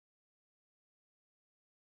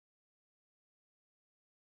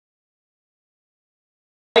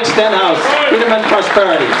Mike Stenhouse, Freedom and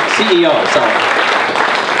Prosperity, CEO.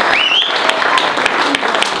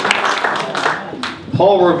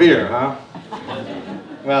 Paul Revere, huh?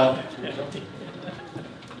 Well,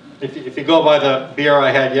 if you go by the beer I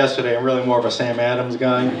had yesterday, I'm really more of a Sam Adams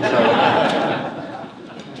guy. So.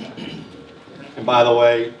 And by the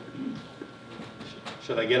way,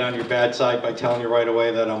 should I get on your bad side by telling you right away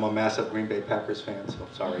that I'm a massive Green Bay Packers fan? So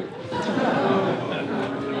sorry. You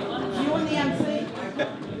and the MC?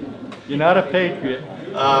 You're not a patriot.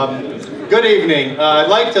 Good evening. I'd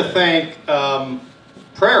like to thank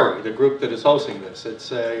PRARI, the group that is hosting this.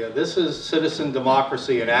 This is Citizen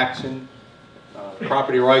Democracy in Action.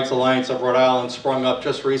 Property Rights Alliance of Rhode Island sprung up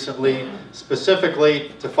just recently,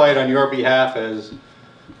 specifically to fight on your behalf as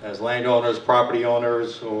landowners, property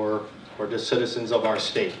owners, or just citizens of our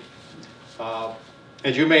state.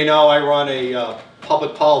 As you may know, I run a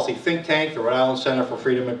public policy think tank, the Rhode Island Center for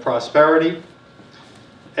Freedom and Prosperity.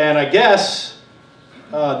 And I guess,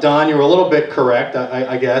 Don, you're a little bit correct,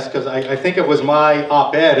 I guess, because I think it was my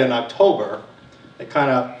op-ed in October that kind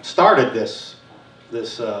of started this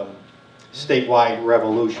statewide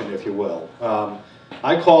revolution, if you will.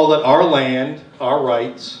 I call it Our Land, Our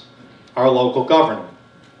Rights, Our Local Government,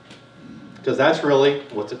 because that's really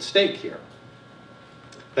what's at stake here.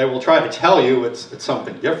 They will try to tell you it's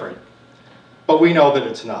something different, but we know that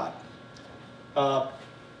it's not.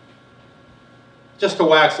 Just to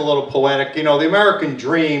wax a little poetic, you know, the American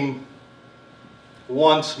dream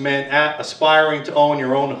once meant aspiring to own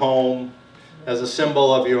your own home as a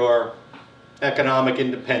symbol of your economic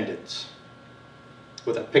independence,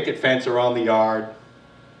 with a picket fence around the yard.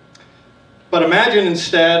 But imagine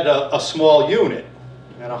instead a small unit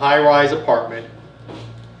and a high-rise apartment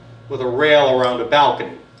with a rail around a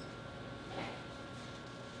balcony.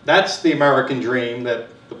 That's the American dream that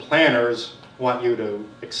the planners want you to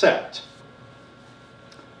accept.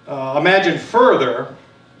 Imagine further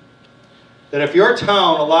that if your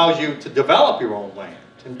town allows you to develop your own land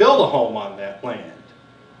and build a home on that land,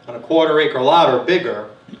 on a quarter-acre lot or bigger,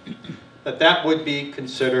 that would be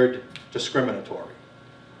considered discriminatory.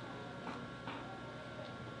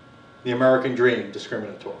 The American dream,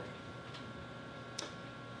 discriminatory.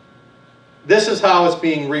 This is how it's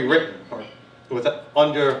being rewritten,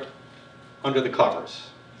 under the covers.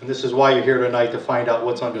 And this is why you're here tonight, to find out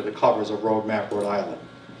what's under the covers of Rhodemap Rhode Island.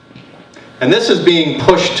 And this is being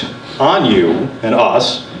pushed on you and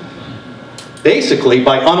us, basically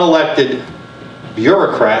by unelected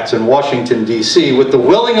bureaucrats in Washington, D.C., with the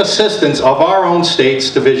willing assistance of our own state's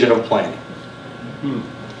Division of Planning.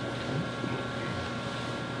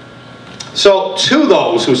 So, to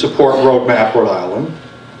those who support Rhodemap Rhode Island,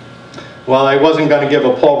 while I wasn't going to give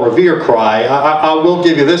a Paul Revere cry, I will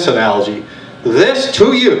give you this analogy. This,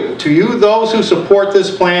 to you those who support this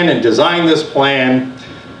plan and design this plan,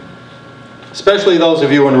 especially those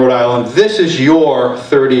of you in Rhode Island, this is your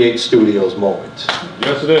 38 Studios moment.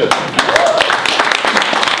 Yes, it is.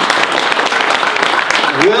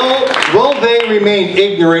 Will they remain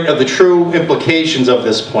ignorant of the true implications of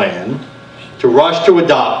this plan, to rush to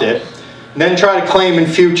adopt it, and then try to claim in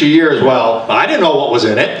future years, well, I didn't know what was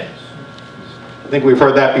in it? I think we've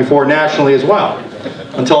heard that before nationally as well,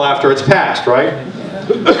 until after it's passed, right?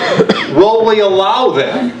 Will we allow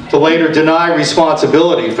them to later deny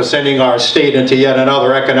responsibility for sending our state into yet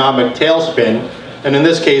another economic tailspin, and in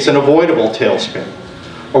this case, an avoidable tailspin?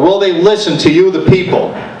 Or will they listen to you, the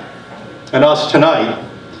people, and us tonight,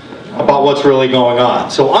 about what's really going on?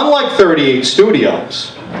 So unlike 38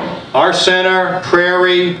 Studios, our center,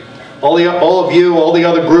 PRARI, all of you, all the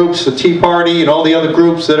other groups, the Tea Party, and all the other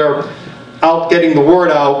groups that are out getting the word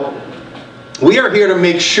out, we are here to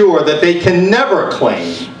make sure that they can never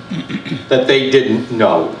claim that they didn't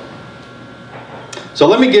know. So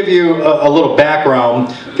let me give you a little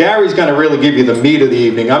background. Gary's going to really give you the meat of the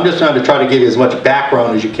evening. I'm just going to try to give you as much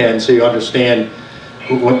background as you can so you understand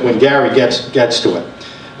when Gary gets to it.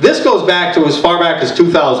 This goes back to as far back as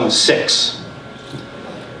 2006,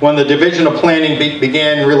 when the Division of Planning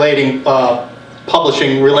began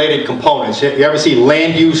publishing related components. You ever see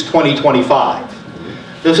Land Use 2025?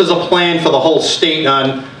 This is a plan for the whole state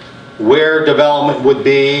on where development would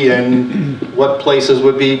be and what places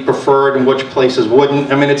would be preferred and which places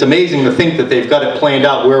wouldn't. I mean, it's amazing to think that they've got it planned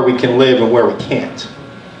out where we can live and where we can't.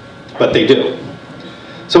 But they do.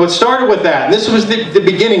 So it started with that. And this was the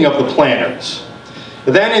beginning of the planners.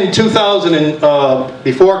 Then in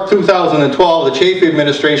before 2012, the Chafee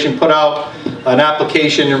administration put out an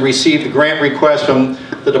application and received a grant request from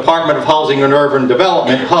the Department of Housing and Urban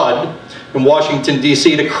Development, HUD, in Washington,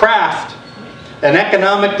 D.C. to craft an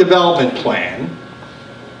economic development plan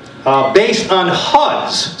based on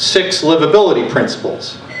HUD's 6 livability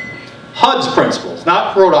principles. HUD's principals,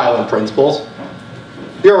 not Rhode Island principals,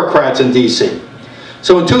 bureaucrats in DC.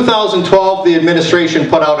 So in 2012, the administration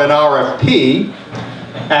put out an RFP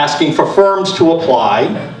asking for firms to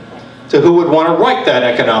apply to who would want to write that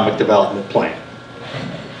economic development plan.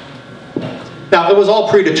 Now, it was all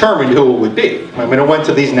predetermined who it would be. I mean, it went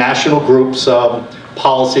to these national groups,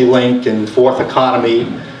 Policy Link and Fourth Economy.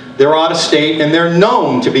 They're out of state, and they're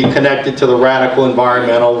known to be connected to the radical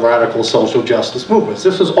environmental, radical social justice movements.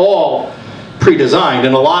 This was all pre-designed,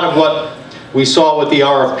 and a lot of what we saw with the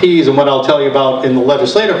RFPs and what I'll tell you about in the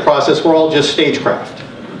legislative process were all just stagecraft.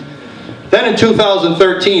 Then in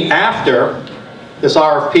 2013, after this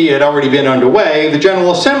RFP had already been underway, the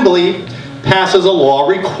General Assembly passes a law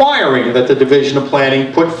requiring that the Division of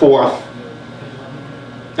Planning put forth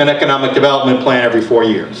an economic development plan every 4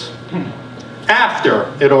 years.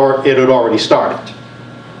 After it had already started.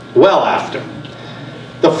 Well after.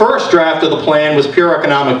 The first draft of the plan was pure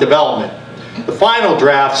economic development. The final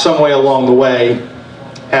draft, some way along the way,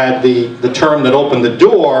 had the term that opened the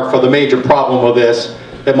door for the major problem of this: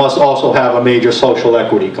 it must also have a major social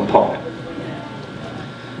equity component.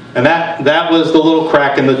 And that was the little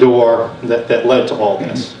crack in the door that led to all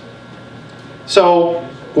this. So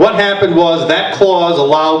what happened was that clause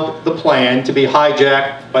allowed the plan to be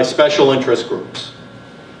hijacked by special interest groups.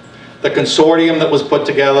 The consortium that was put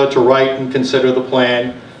together to write and consider the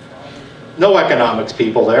plan, no economics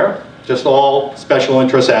people there, just all special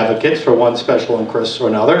interest advocates for one special interest or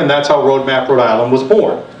another, and that's how Rhodemap Rhode Island was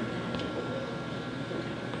born.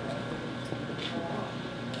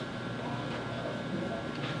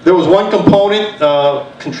 There was one component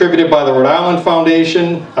contributed by the Rhode Island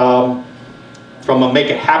Foundation from a Make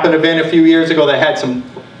It Happen event a few years ago that had some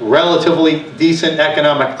relatively decent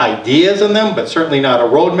economic ideas in them, but certainly not a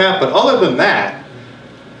roadmap. But other than that,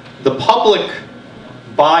 the public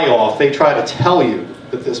buy-off they try to tell you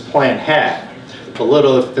that this plan had,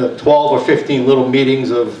 the 12 or 15 little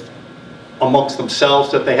meetings amongst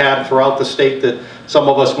themselves that they had throughout the state that some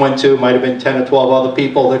of us went to, might have been 10 or 12 other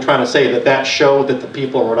people. They're trying to say that that showed that the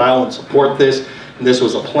people of Rhode Island support this, and this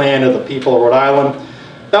was a plan of the people of Rhode Island.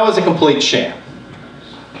 That was a complete sham.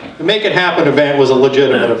 The Make It Happen event was a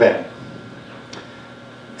legitimate event.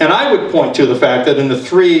 And I would point to the fact that in the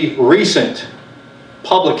 3 recent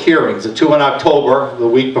public hearings, the 2 in October, the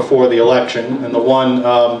week before the election, and the one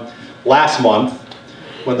last month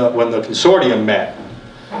when the consortium met,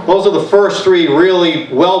 those are the first 3 really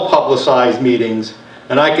well-publicized meetings,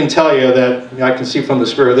 and I can tell you that, I can see from the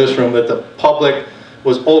spirit of this room that the public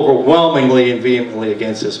was overwhelmingly and vehemently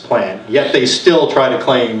against this plan, yet they still try to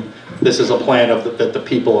claim this is a plan that the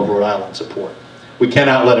people of Rhode Island support. We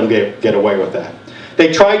cannot let them get away with that.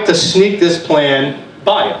 They tried to sneak this plan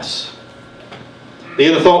by us. They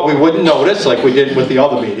either thought we wouldn't notice, like we did with the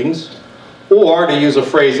other meetings, or, to use a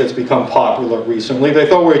phrase that's become popular recently, they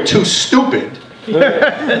thought we were too stupid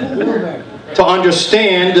to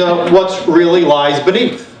understand what really lies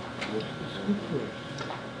beneath.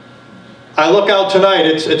 I look out tonight,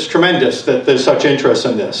 it's tremendous that there's such interest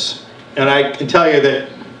in this. And I can tell you that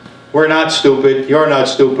we're not stupid, you're not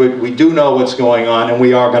stupid, we do know what's going on, and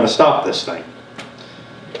we are going to stop this thing.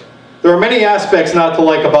 There are many aspects not to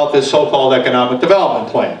like about this so-called economic development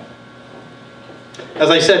plan. As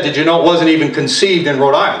I said, did you know it wasn't even conceived in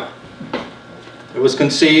Rhode Island? It was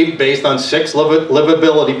conceived based on 6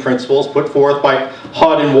 livability principles put forth by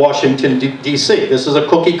HUD in Washington, D.C. This is a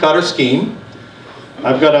cookie-cutter scheme.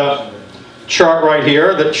 I've got a chart right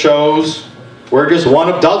here that shows we're just one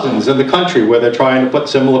of dozens in the country where they're trying to put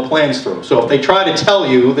similar plans through. So if they try to tell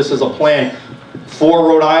you this is a plan for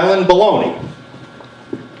Rhode Island, baloney.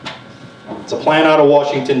 It's a plan out of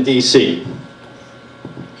Washington, D.C.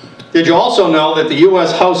 Did you also know that the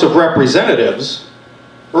U.S. House of Representatives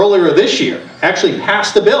earlier this year actually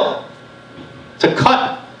passed a bill to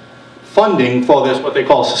cut funding for this, what they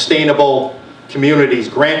call Sustainable Communities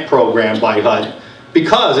Grant Program by HUD,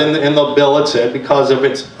 because in the bill it said because of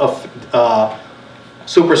its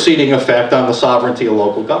superseding effect on the sovereignty of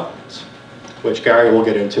local governments, which Gary will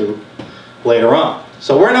get into later on.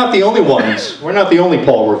 So we're not the only ones, we're not the only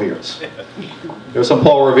Paul Reveres. There's some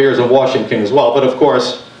Paul Reveres in Washington as well, but of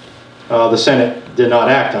course the Senate did not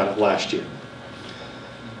act on it last year.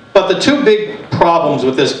 But the 2 big problems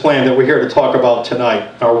with this plan that we're here to talk about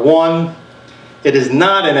tonight are, one, it is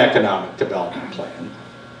not an economic development plan,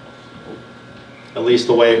 at least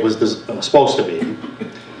the way it was supposed to be.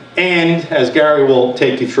 And, as Gary will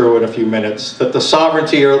take you through in a few minutes, that the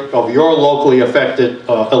sovereignty of your locally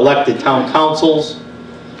elected town councils,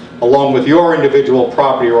 along with your individual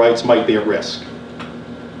property rights, might be at risk.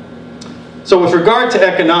 So with regard to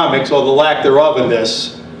economics, or the lack thereof in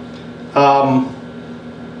this,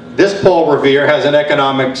 This Paul Revere has an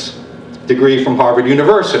economics degree from Harvard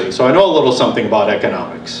University, so I know a little something about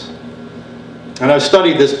economics. And I've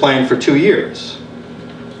studied this plan for 2 years.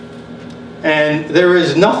 And there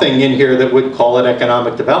is nothing in here that would call it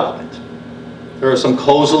economic development. There are some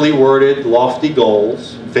cozily worded, lofty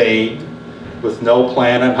goals, vague, with no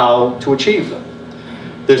plan on how to achieve them.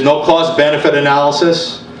 There's no cost-benefit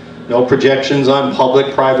analysis, no projections on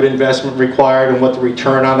public-private investment required and what the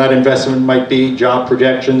return on that investment might be, job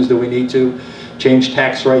projections, do we need to change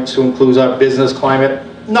tax rates to include our business climate?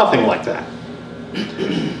 Nothing like that.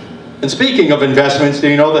 And speaking of investments, do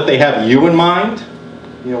you know that they have you in mind?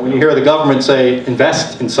 You know, when you hear the government say,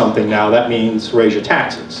 invest in something now, that means raise your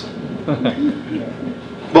taxes.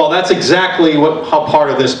 Well, that's exactly how part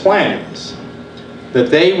of this plan is. That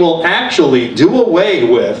they will actually do away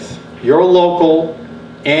with your local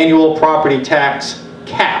annual property tax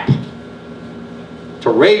cap to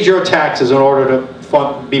raise your taxes in order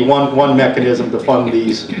to be one mechanism to fund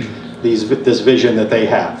this vision that they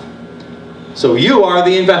have. So you are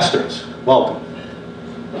the investors. Welcome.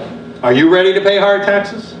 Are you ready to pay higher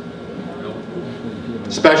taxes?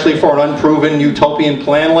 Especially for an unproven utopian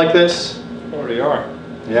plan like this? Already are.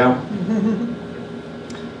 Yeah.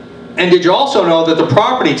 And did you also know that the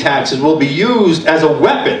property taxes will be used as a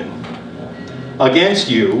weapon against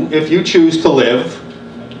you if you choose to live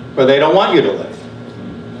where they don't want you to live?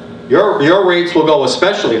 Your rates will go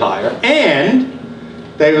especially higher, and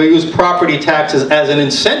they will use property taxes as an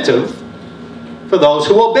incentive for those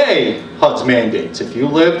who obey HUD's mandates. If you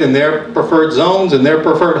lived in their preferred zones and their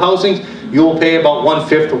preferred housing, you will pay about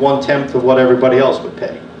 1/5 or 1/10 of what everybody else would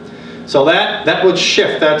pay. So that would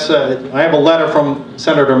shift. I have a letter from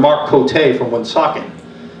Senator Mark Cote from Woonsocket,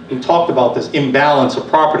 who talked about this imbalance of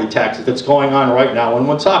property taxes that's going on right now in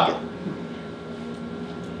Woonsocket.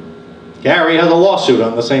 Gary has a lawsuit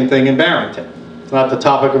on the same thing in Barrington. It's not the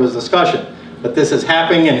topic of his discussion, but this is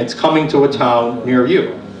happening and it's coming to a town near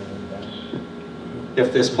you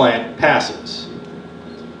if this plan passes.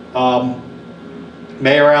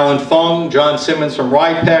 Mayor Alan Fung, John Simmons from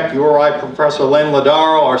RIPEC, URI Professor Len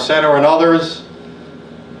Ladaro, our center, and others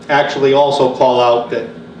actually also call out that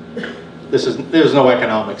there's no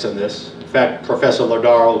economics in this. In fact, Professor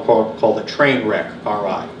Ladaro called it train wreck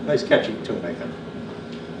RI. Nice catchy tune, I think.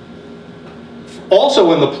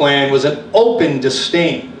 Also in the plan was an open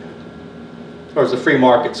disdain towards the free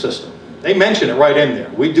market system. They mention it right in there.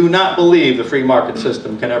 We do not believe the free market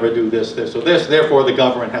system can ever do this, this, or this, therefore the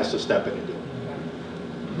government has to step in and do it.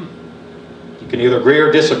 You can either agree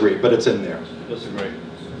or disagree, but it's in there. Disagree.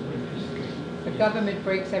 The government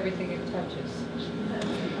breaks everything it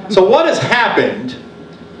touches. So what has happened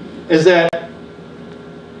is that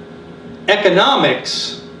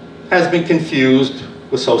economics has been confused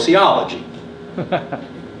with sociology.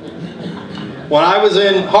 When I was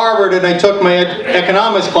in Harvard and I took my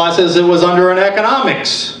economics classes, it was under an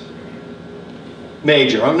economics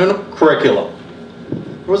major, under a curriculum.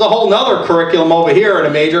 There was a whole nother curriculum over here in a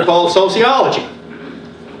major called sociology.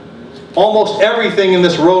 Almost everything in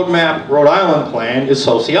this Rhodemap Rhode Island plan is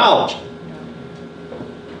sociology.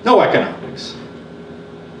 No economics.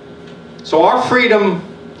 So our freedom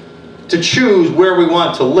to choose where we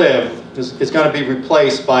want to live is going to be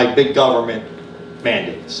replaced by big government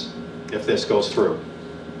mandates if this goes through.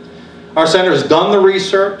 Our center has done the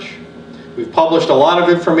research. We've published a lot of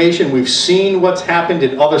information. We've seen what's happened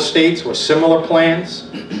in other states where similar plans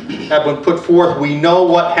have been put forth. We know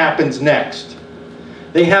what happens next.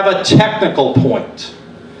 They have a technical point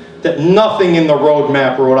that nothing in the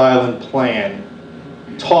Rhodemap Rhode Island plan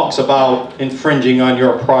talks about infringing on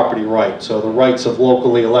your property rights or the rights of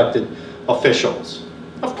locally elected officials.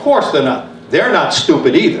 Of course they're not. They're not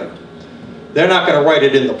stupid either. They're not going to write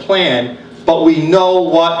it in the plan, but we know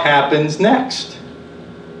what happens next.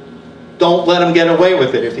 Don't let them get away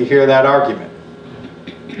with it if you hear that argument.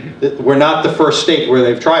 We're not the first state where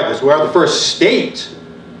they've tried this. We are the first state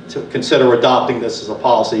to consider adopting this as a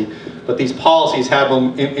policy, but these policies have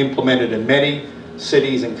been implemented in many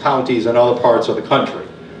cities and counties and other parts of the country.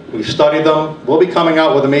 We've studied them. We'll be coming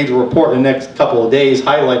out with a major report in the next couple of days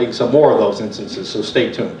highlighting some more of those instances, so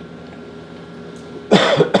stay tuned.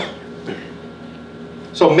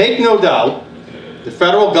 So make no doubt, the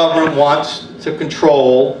federal government wants to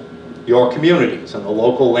control your communities and the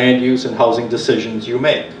local land use and housing decisions you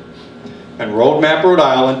make. And Rhodemap Rhode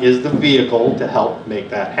Island is the vehicle to help make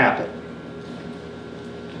that happen.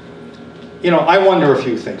 You know, I wonder a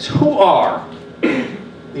few things. Who are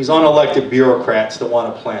these unelected bureaucrats that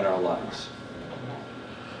want to plan our lives?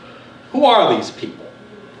 Who are these people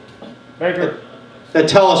that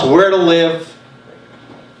tell us where to live,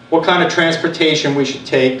 what kind of transportation we should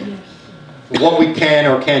take, what we can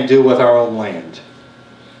or can't do with our own land.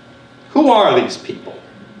 Who are these people?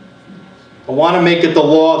 I want to make it the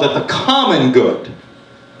law that the common good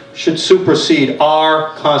should supersede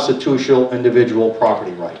our constitutional individual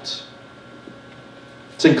property rights.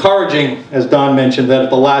 It's encouraging, as Don mentioned, that at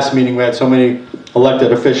the last meeting we had so many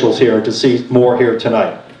elected officials here, to see more here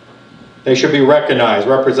tonight. They should be recognized.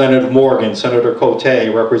 Representative Morgan, Senator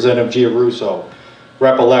Cote, Representative Giarrusso,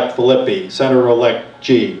 Rep-elect Filippi, Senator-elect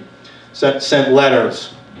G. Sent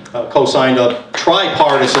letters, co-signed a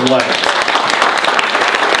tripartisan letter.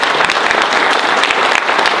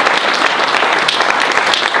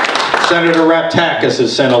 Senator Raptakis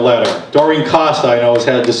has sent a letter. Doreen Costa, I know, has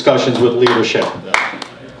had discussions with leadership.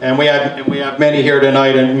 And we have many here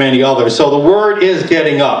tonight and many others. So the word is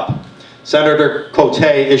getting up. Senator Cote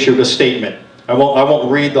issued a statement. I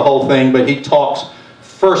won't read the whole thing, but he talks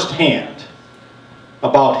firsthand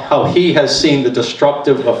about how he has seen the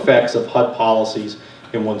destructive effects of HUD policies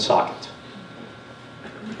in Woonsocket.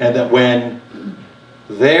 And that when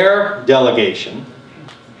their delegation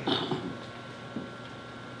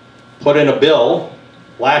put in a bill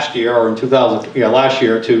last year, or in last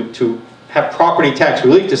year, to have property tax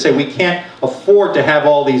relief, to say we can't afford to have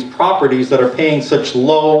all these properties that are paying such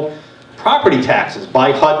low property taxes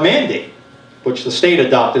by HUD mandate, which the state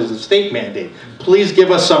adopted as a state mandate. Please give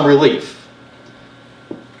us some relief.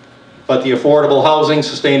 But the Affordable Housing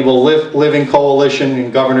Sustainable Living Coalition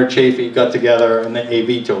and Governor Chafee got together and they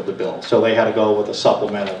vetoed the bill. So they had to go with a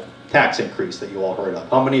supplemental tax increase that you all heard of.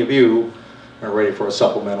 How many of you are ready for a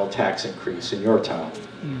supplemental tax increase in your town?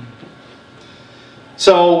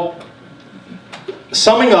 So,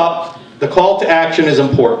 summing up, the call to action is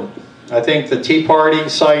important. I think the Tea Party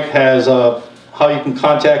site has how you can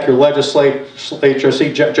contact your legislature.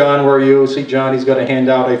 See John, where are you? See John, he's got a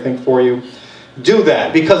handout, I think, for you. Do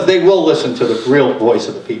that, because they will listen to the real voice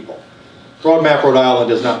of the people. Rhodemap Rhode Island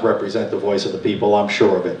does not represent the voice of the people, I'm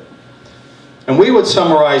sure of it. And we would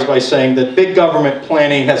summarize by saying that big government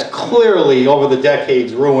planning has clearly, over the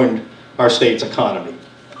decades, ruined our state's economy.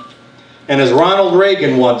 And as Ronald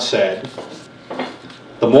Reagan once said,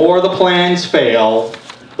 the more the plans fail,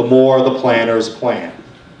 the more the planners plan.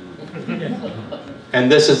 And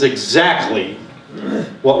this is exactly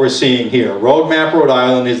what we're seeing here. Rhodemap Rhode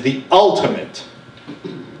Island is the ultimate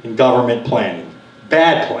in government planning.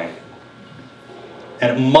 Bad planning.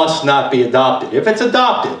 And it must not be adopted. If it's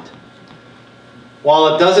adopted,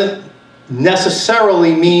 while it doesn't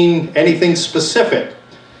necessarily mean anything specific,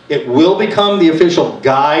 it will become the official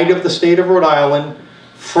guide of the state of Rhode Island,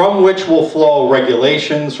 from which will flow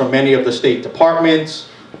regulations from many of the state departments,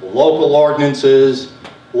 local ordinances,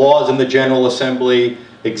 laws in the General Assembly,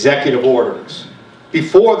 executive orders,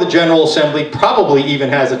 before the General Assembly probably even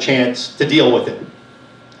has a chance to deal with it.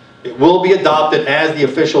 It will be adopted as the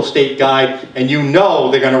official state guide, and you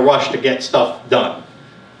know they're going to rush to get stuff done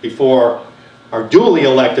before our duly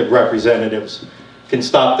elected representatives can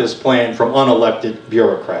stop this plan from unelected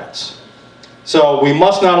bureaucrats. So we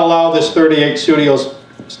must not allow this 38 studios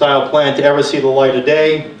style plan to ever see the light of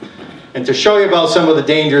day. And to show you about some of the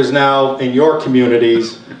dangers now in your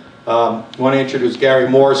communities, I want to introduce Gary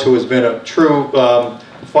Morse, who has been a true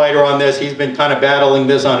fighter on this. He's been kind of battling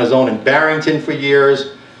this on his own in Barrington for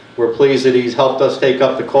years. We're pleased that he's helped us take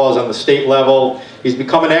up the cause on the state level. He's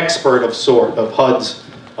become an expert of HUD's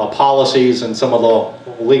policies and some of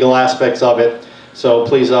the legal aspects of it. So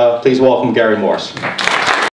please welcome Gary Morse.